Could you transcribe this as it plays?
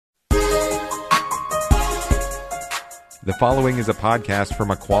The following is a podcast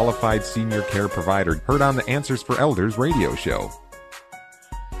from a qualified senior care provider heard on the Answers for Elders radio show.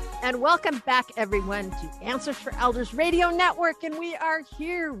 And welcome back, everyone, to Answers for Elders Radio Network. And we are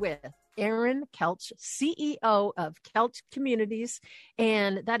here with Aaron Kelch, CEO of Kelch Communities,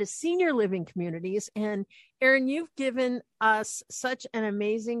 and that is Senior Living Communities. And Aaron, you've given us such an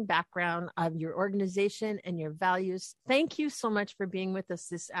amazing background of your organization and your values. Thank you so much for being with us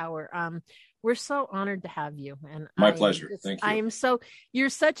this hour. We're so honored to have you. And my pleasure. Thank you. You're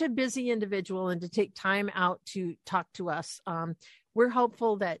such a busy individual, and to take time out to talk to us. We're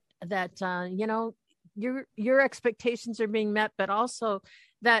hopeful that your expectations are being met, but also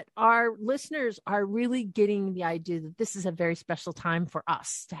that our listeners are really getting the idea that this is a very special time for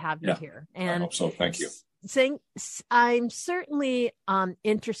us to have you here. And I hope so. Thank you. I'm certainly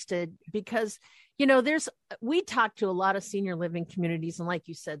interested because, we talk to a lot of senior living communities, and like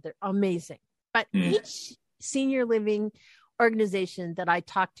you said, they're amazing. But each senior living organization that I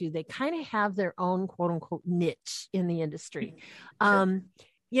talk to, they kind of have their own quote unquote niche in the industry. Sure.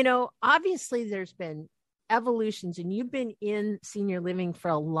 Obviously there's been evolutions, and you've been in senior living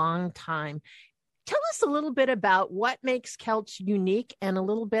for a long time. Tell us a little bit about what makes Kelch unique and a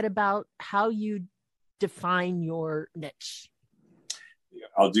little bit about how you define your niche.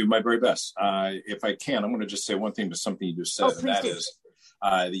 I'll do my very best. If I can, I'm going to just say one thing to something you just said, and that is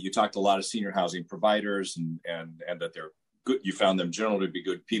that you talked to a lot of senior housing providers and that they're good. You found them generally to be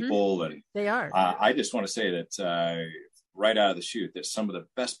good people. And they are. I just want to say that right out of the chute, that some of the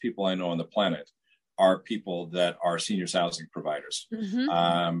best people I know on the planet are people that are senior housing providers.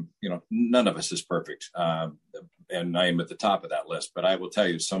 None of us is perfect. And I am at the top of that list, but I will tell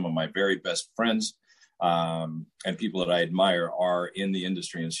you some of my very best friends and people that I admire are in the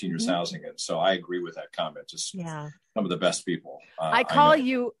industry in seniors housing. And so I agree with that comment. Just some of the best people. I call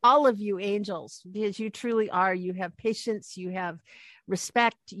you, all of you, angels, because you truly are. You have patience, you have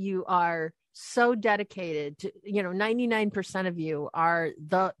respect, you are so dedicated to, 99% of you are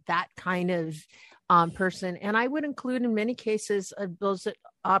that kind of person. And I would include in many cases those that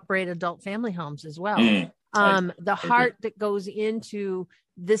operate adult family homes as well. The heart that goes into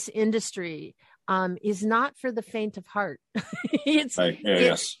this industry is not for the faint of heart.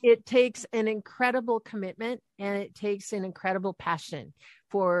 It takes an incredible commitment, and it takes an incredible passion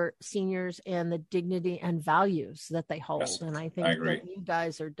for seniors and the dignity and values that they hold. Yes, and I think that you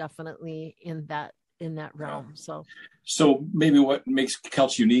guys are definitely in that realm. So maybe what makes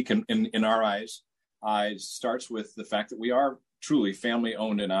Kelch unique in our eyes starts with the fact that we are truly family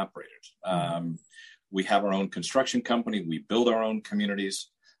owned and operated. We have our own construction company. We build our own communities.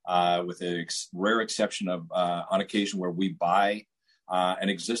 With a rare exception of on occasion where we buy an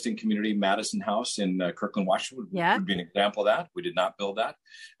existing community, Madison House in Kirkland, Washington would be an example of that. We did not build that.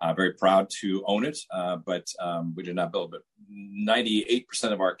 Very proud to own it, but we did not build. But 98%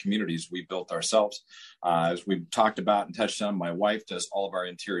 of our communities we built ourselves. As we've talked about and touched on, my wife does all of our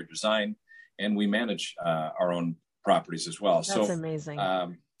interior design, and we manage our own properties as well. That's amazing.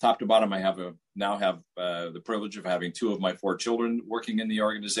 Top to bottom, I now have the privilege of having 2 of my 4 children working in the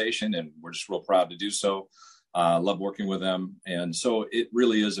organization, and we're just real proud to do so. Love working with them. And so it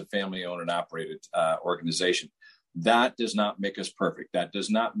really is a family-owned and operated organization. That does not make us perfect. That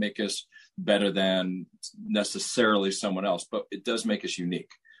does not make us better than necessarily someone else, but it does make us unique.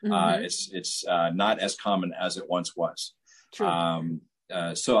 It's not as common as it once was. True.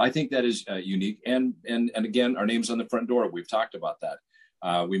 So I think that is unique. And again, our name's on the front door. We've talked about that.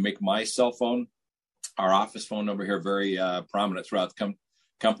 We make my cell phone, our office phone number here, very prominent throughout the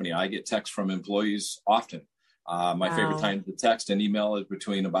company. I get texts from employees often. My favorite time to text and email is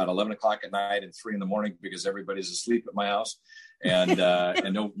between about 11 o'clock at night and 3 a.m. because everybody's asleep at my house, and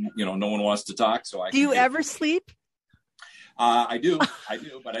no one wants to talk. So do you ever sleep? I do,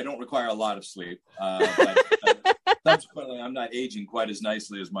 but I don't require a lot of sleep. Subsequently, I'm not aging quite as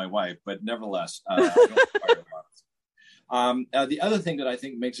nicely as my wife, but nevertheless, I don't require a lot of sleep. The other thing that I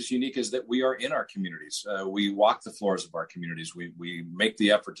think makes us unique is that we are in our communities. We walk the floors of our communities. We make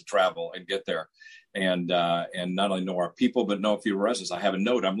the effort to travel and get there, and not only know our people, but know a few residents. I have a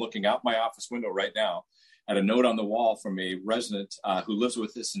note. I'm looking out my office window right now at a note on the wall from a resident who lives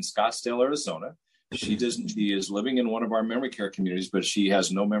with us in Scottsdale, Arizona. She is living in one of our memory care communities, but she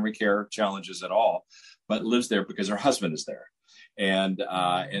has no memory care challenges at all, but lives there because her husband is there. And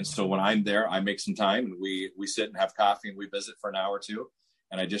so when I'm there, I make some time and we sit and have coffee and we visit for an hour or two.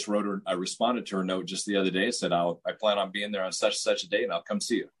 And I responded to her note just the other day. I said, I plan on being there on such and such a day and I'll come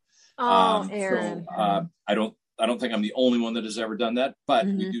see you. Aaron. So I don't think I'm the only one that has ever done that, but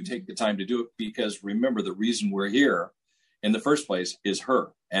we do take the time to do it because remember, the reason we're here in the first place is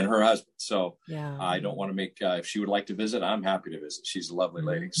her and her husband. So Yeah. I don't want to make, if she would like to visit, I'm happy to visit. She's a lovely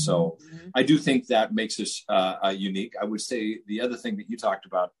lady. So I do think that makes us unique. I would say the other thing that you talked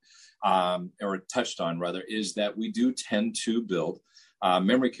about, or touched on rather, is that we do tend to build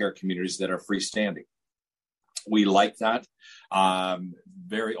memory care communities that are freestanding. We like that.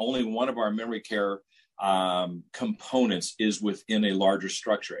 Only one of our memory care components is within a larger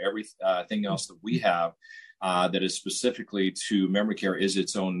structure. Everything else that we have that is specifically to memory care is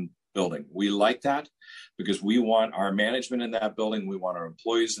its own building. We like that because we want our management in that building. We want our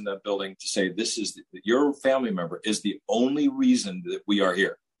employees in that building to say, your family member is the only reason that we are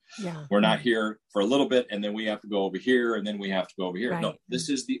here. Yeah. We're not here for a little bit and then we have to go over here and then we have to go over here. Right. No, this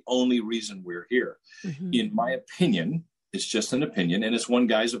is the only reason we're here. In my opinion, it's just an opinion and it's one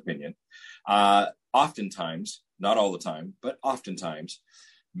guy's opinion. Oftentimes, not all the time, but oftentimes,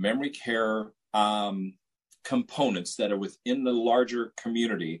 memory care components that are within the larger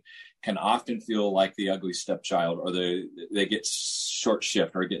community can often feel like the ugly stepchild, or they get short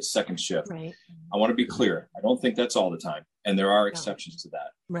shift or get second shift. Right. I want to be clear. I don't think that's all the time. And there are exceptions to that.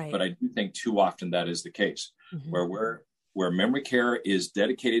 Right. But I do think too often that is the case, where memory care is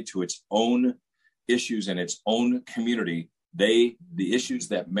dedicated to its own issues and its own community. The issues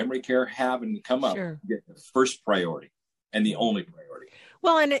that memory care have and come up get the first priority and the only priority.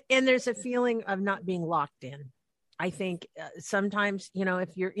 Well, and there's a feeling of not being locked in. I think sometimes, if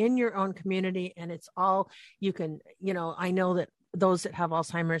you're in your own community and it's all you can, I know that those that have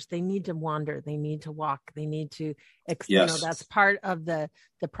Alzheimer's, they need to wander, they need to walk, they need to, that's part of the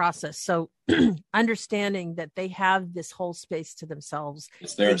process. So understanding that they have this whole space to themselves,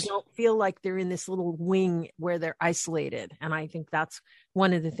 they don't feel like they're in this little wing where they're isolated. And I think that's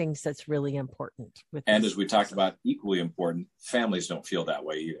one of the things that's really important. And as we talked about, equally important, families don't feel that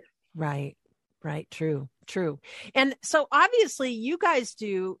way either. Right. True. And so obviously you guys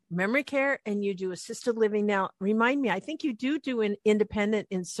do memory care and you do assisted living. Now, remind me, I think you do an independent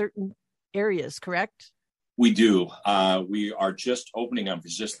in certain areas, correct? We do. We are just opening up.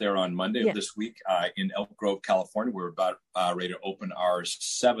 It's just there on Monday of this week in Elk Grove, California. We're about ready to open our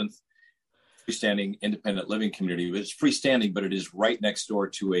 7th freestanding independent living community. It's freestanding, but it is right next door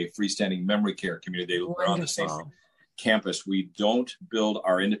to a freestanding memory care community. They're on the same campus. We don't build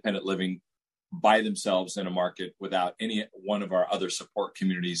our independent living by themselves in a market without any one of our other support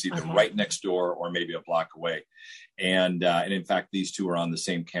communities, either right next door or maybe a block away. And in fact, these two are on the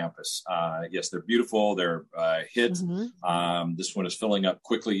same campus. Yes, they're beautiful. They're hits. This one is filling up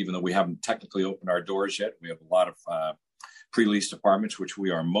quickly, even though we haven't technically opened our doors yet. We have a lot of pre-leased apartments, which we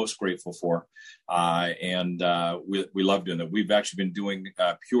are most grateful for. And we love doing that. We've actually been doing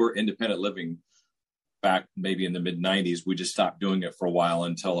pure independent living back maybe in the mid 90s. We just stopped doing it for a while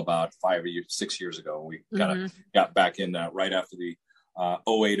until about 6 years ago. We kind of got back in right after the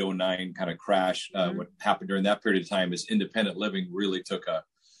 08-09 kind of crash. What happened during that period of time is independent living really took a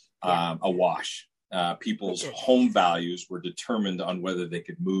wash. People's home values were determined on whether they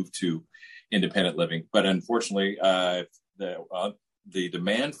could move to independent living. But unfortunately, the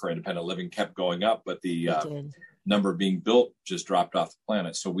demand for independent living kept going up, but the number being built just dropped off the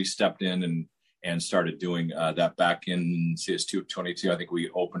planet. So we stepped in and started doing that back in CS2 22. I think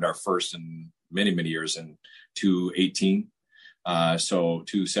we opened our first in many, many years in 2018. So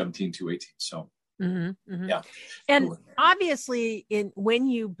 2017, 2018. So yeah. And obviously when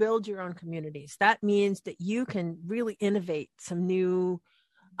you build your own communities, that means that you can really innovate some new,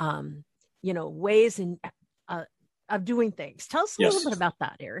 ways of doing things. Tell us a little bit about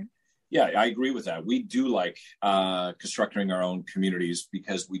that, Aaron. Yeah, I agree with that. We do like constructing our own communities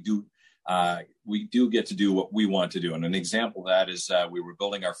because we do get to do what we want to do. And an example of that is we were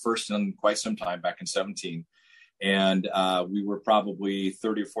building our first in quite some time back in 2017. And we were probably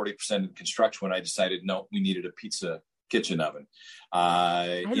 30 or 40% in construction when I decided, no, we needed a pizza kitchen oven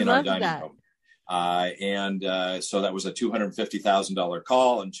in our dining room. So that was a $250,000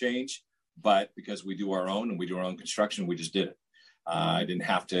 call and change. But because we do our own and we do our own construction, we just did it. I didn't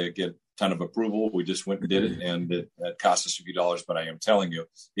have to get a ton of approval. We just went and did it, and it cost us a few dollars. But I am telling you,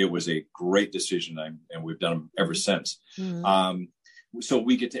 it was a great decision, and we've done them ever since. So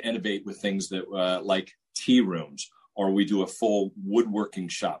we get to innovate with things that like tea rooms, or we do a full woodworking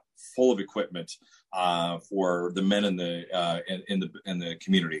shop full of equipment for the men in the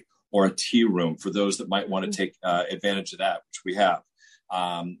community, or a tea room for those that might want to take advantage of that, which we have.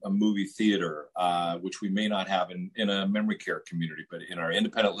 A movie theater, which we may not have in a memory care community, but in our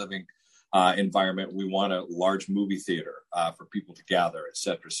independent living environment, we want a large movie theater for people to gather, et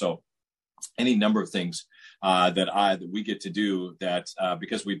cetera. So any number of things that we get to do that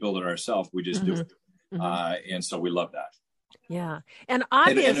because we build it ourselves, we just do it. And so we love that. Yeah. And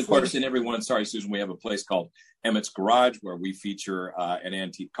obviously, and of course, in every one, sorry, Susan, we have a place called Emmett's Garage where we feature an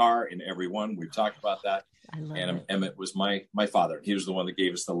antique car in every one. We've talked about that. I love and it. Emmett was my father. He was the one that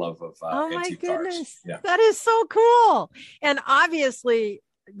gave us the love of antique cars. Yeah. That is so cool. And obviously,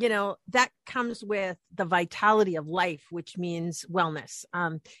 you know, that comes with the vitality of life, which means wellness,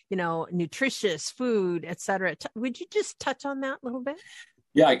 you know, nutritious food, et cetera. Would you just touch on that a little bit?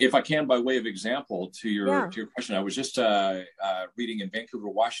 Yeah, if I can, by way of example to your question, I was just reading in Vancouver,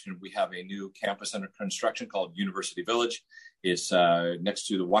 Washington. We have a new campus under construction called University Village. It's next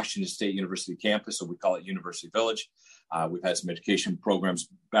to the Washington State University campus, so we call it University Village. We've had some education programs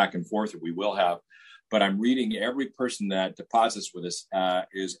back and forth that we will have. But I'm reading every person that deposits with us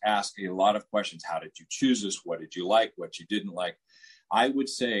is asking a lot of questions. How did you choose us? What did you like? What you didn't like? I would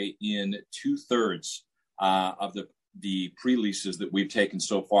say in 2/3 of the pre-leases that we've taken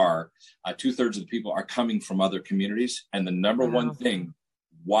so far, 2/3 of the people are coming from other communities. And the number one thing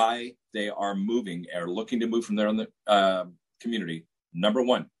why they are moving or looking to move from their own community, number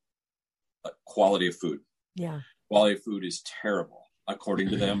one, quality of food. Yeah. Quality of food is terrible, according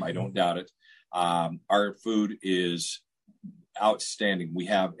to them. I don't doubt it. Our food is outstanding. We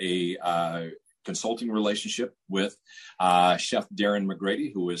have a consulting relationship with Chef Darren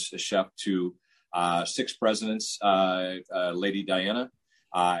McGrady, who is a chef to 6 presidents, Lady Diana,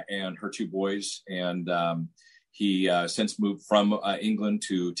 and her 2 boys. And he since moved from England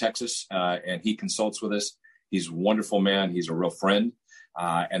to Texas, and he consults with us. He's a wonderful man. He's a real friend.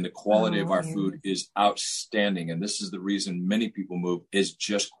 And the quality of our food is outstanding. And this is the reason many people move, is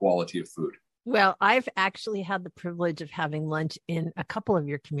just quality of food. Well, I've actually had the privilege of having lunch in a couple of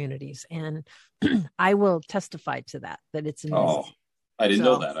your communities, and I will testify to that it's amazing. Oh, I didn't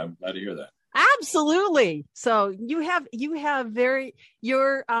know that. I'm glad to hear that. Absolutely. So you have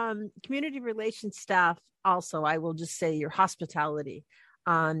your community relations staff. Also, I will just say your hospitality,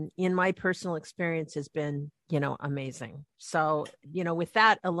 in my personal experience, has been, amazing. So, with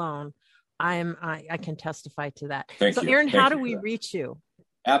that alone, I can testify to that. Thank you. Aaron, how do we reach you?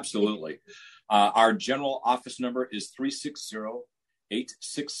 Absolutely. Our general office number is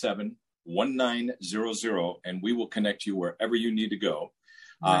 360-867-1900, and we will connect you wherever you need to go.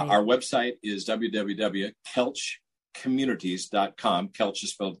 Right. Our website is www.kelchcommunities.com. Kelch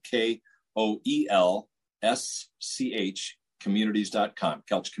is spelled KOELSCH, communities.com,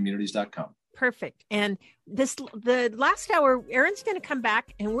 kelchcommunities.com. Perfect. And the last hour, Aaron's going to come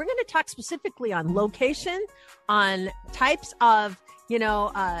back and we're going to talk specifically on location, on types of,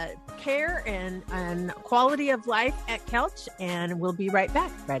 care and quality of life at Kelch. And we'll be right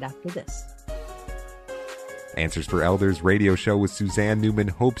back right after this. Answers for Elders radio show with Suzanne Newman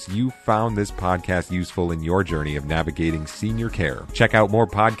hopes you found this podcast useful in your journey of navigating senior care. Check out more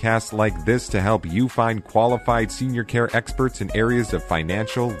podcasts like this to help you find qualified senior care experts in areas of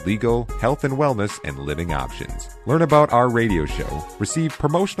financial, legal, health and wellness, and living options. Learn about our radio show, receive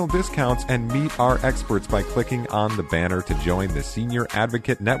promotional discounts, and meet our experts by clicking on the banner to join the Senior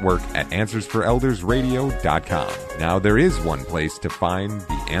Advocate Network at AnswersForEldersRadio.com. Now there is one place to find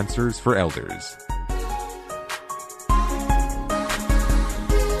the Answers for Elders.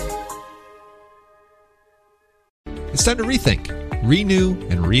 It's time to rethink, renew,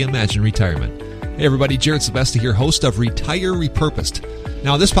 and reimagine retirement. Hey everybody, Jared Sebesta here, host of Retire Repurposed.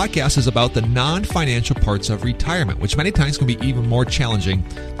 Now this podcast is about the non-financial parts of retirement, which many times can be even more challenging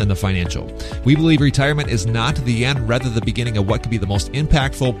than the financial. We believe retirement is not the end, rather the beginning of what could be the most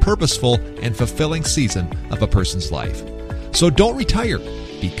impactful, purposeful, and fulfilling season of a person's life. So don't retire,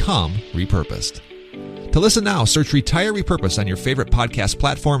 become repurposed. To listen now, search Retire Repurposed on your favorite podcast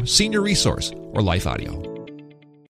platform, Senior Resource, or Life Audio.